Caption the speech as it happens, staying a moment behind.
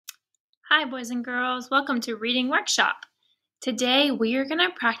Hi, boys and girls. Welcome to Reading Workshop. Today, we are going to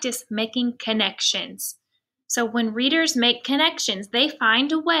practice making connections. So when readers make connections, they find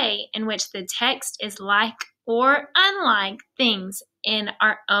a way in which the text is like or unlike things in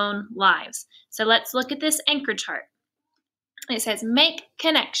our own lives. So let's look at this anchor chart. It says, make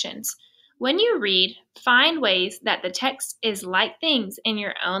connections. When you read, find ways that the text is like things in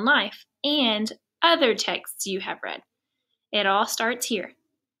your own life and other texts you have read. It all starts here.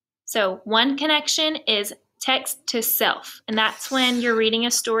 So one connection is text to self, and that's when you're reading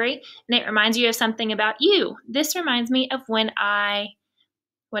a story and it reminds you of something about you. This reminds me of when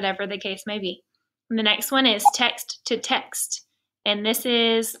whatever the case may be. And the next one is text to text, and this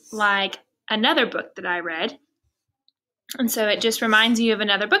is like another book that I read, and so it just reminds you of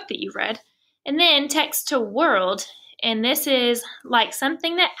another book that you read. And then text to world, and this is like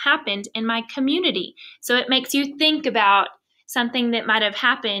something that happened in my community, so it makes you think about something that might have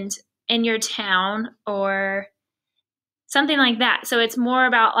happened in your town or something like that. So it's more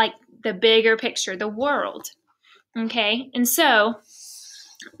about like the bigger picture, the world. Okay, and so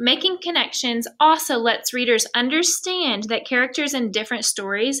making connections also lets readers understand that characters in different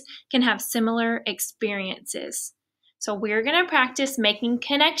stories can have similar experiences. So we're going to practice making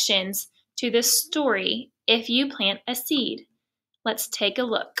connections to the story if you plant a seed. Let's take a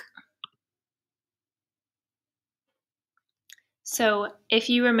look. So if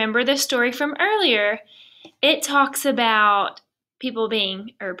you remember the story from earlier, it talks about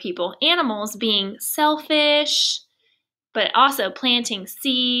animals being selfish, but also planting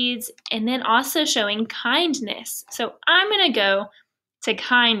seeds and then also showing kindness. So I'm going to go to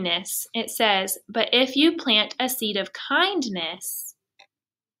kindness. It says, but if you plant a seed of kindness,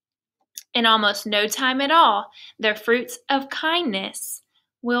 in almost no time at all, the fruits of kindness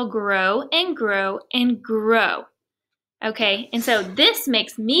will grow and grow and grow. Okay, and so this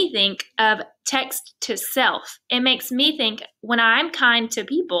makes me think of text to self. It makes me think when I'm kind to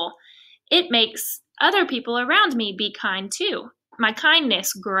people, it makes other people around me be kind too. My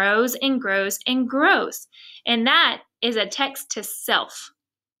kindness grows and grows and grows. And that is a text to self.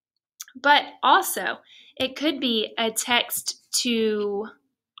 But also, it could be a text to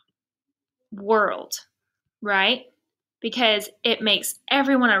world, right? Because it makes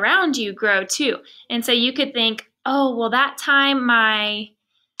everyone around you grow too. And so you could think, oh, well, that time my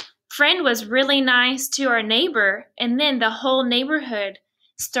friend was really nice to our neighbor, and then the whole neighborhood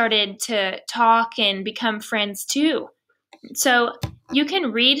started to talk and become friends too. So you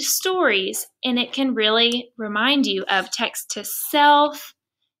can read stories, and it can really remind you of text to self,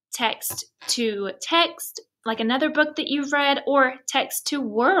 text to text, like another book that you've read, or text to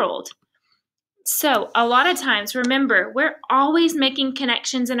world. So a lot of times, remember, we're always making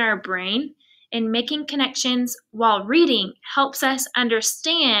connections in our brain, and making connections while reading helps us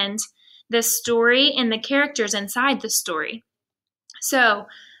understand the story and the characters inside the story. So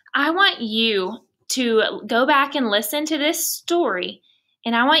I want you to go back and listen to this story,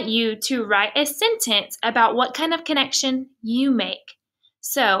 and I want you to write a sentence about what kind of connection you make.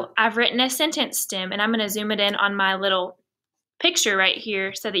 So I've written a sentence stem, and I'm going to zoom it in on my little picture right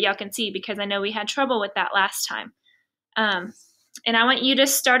here so that y'all can see, because I know we had trouble with that last time. And I want you to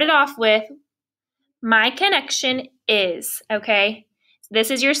start it off with, my connection is, okay?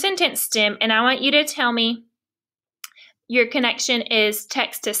 This is your sentence stem, and I want you to tell me your connection is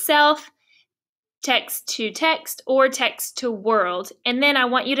text to self, text to text, or text to world. And then I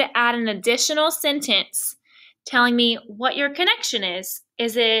want you to add an additional sentence telling me what your connection is.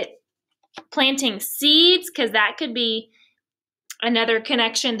 Is it planting seeds? Because that could be another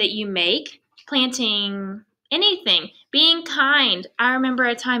connection that you make. Planting anything, being kind. I remember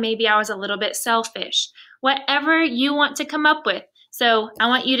a time maybe I was a little bit selfish. Whatever you want to come up with. So I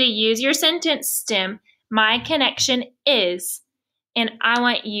want you to use your sentence stem, my connection is, and I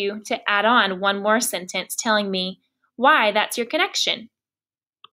want you to add on one more sentence telling me why that's your connection.